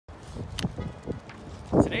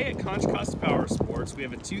Today at Contra Costa Powersports, we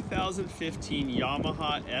have a 2015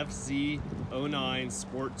 Yamaha FZ-09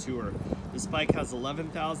 Sport Tour. This bike has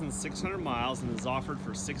 11,600 miles and is offered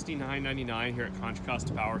for $69.99 here at Contra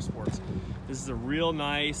Costa Powersports. This is a real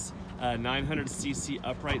nice 900cc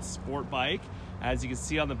upright sport bike. As you can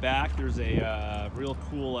see on the back, there's a real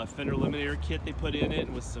cool fender eliminator kit they put in it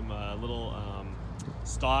with some little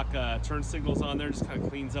stock turn signals on there. Just kind of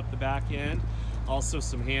cleans up the back end. Also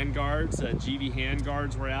some hand guards, GV hand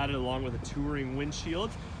guards were added along with a touring windshield.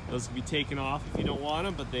 Those can be taken off if you don't want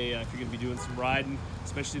them, but if you're going to be doing some riding,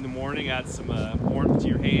 especially in the morning, add some warmth to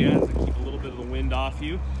your hands and keep a little bit of the wind off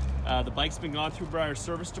you. The bike's been gone through by our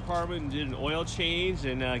service department and did an oil change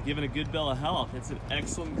and given a good bill of health. It's in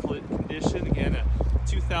excellent condition. Again, a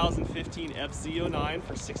 2015 FZ-09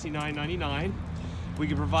 for $69.99. We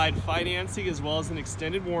can provide financing as well as an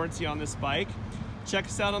extended warranty on this bike. Check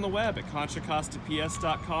us out on the web at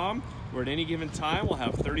contracostaps.com, where at any given time we'll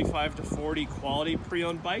have 35 to 40 quality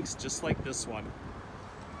pre-owned bikes just like this one.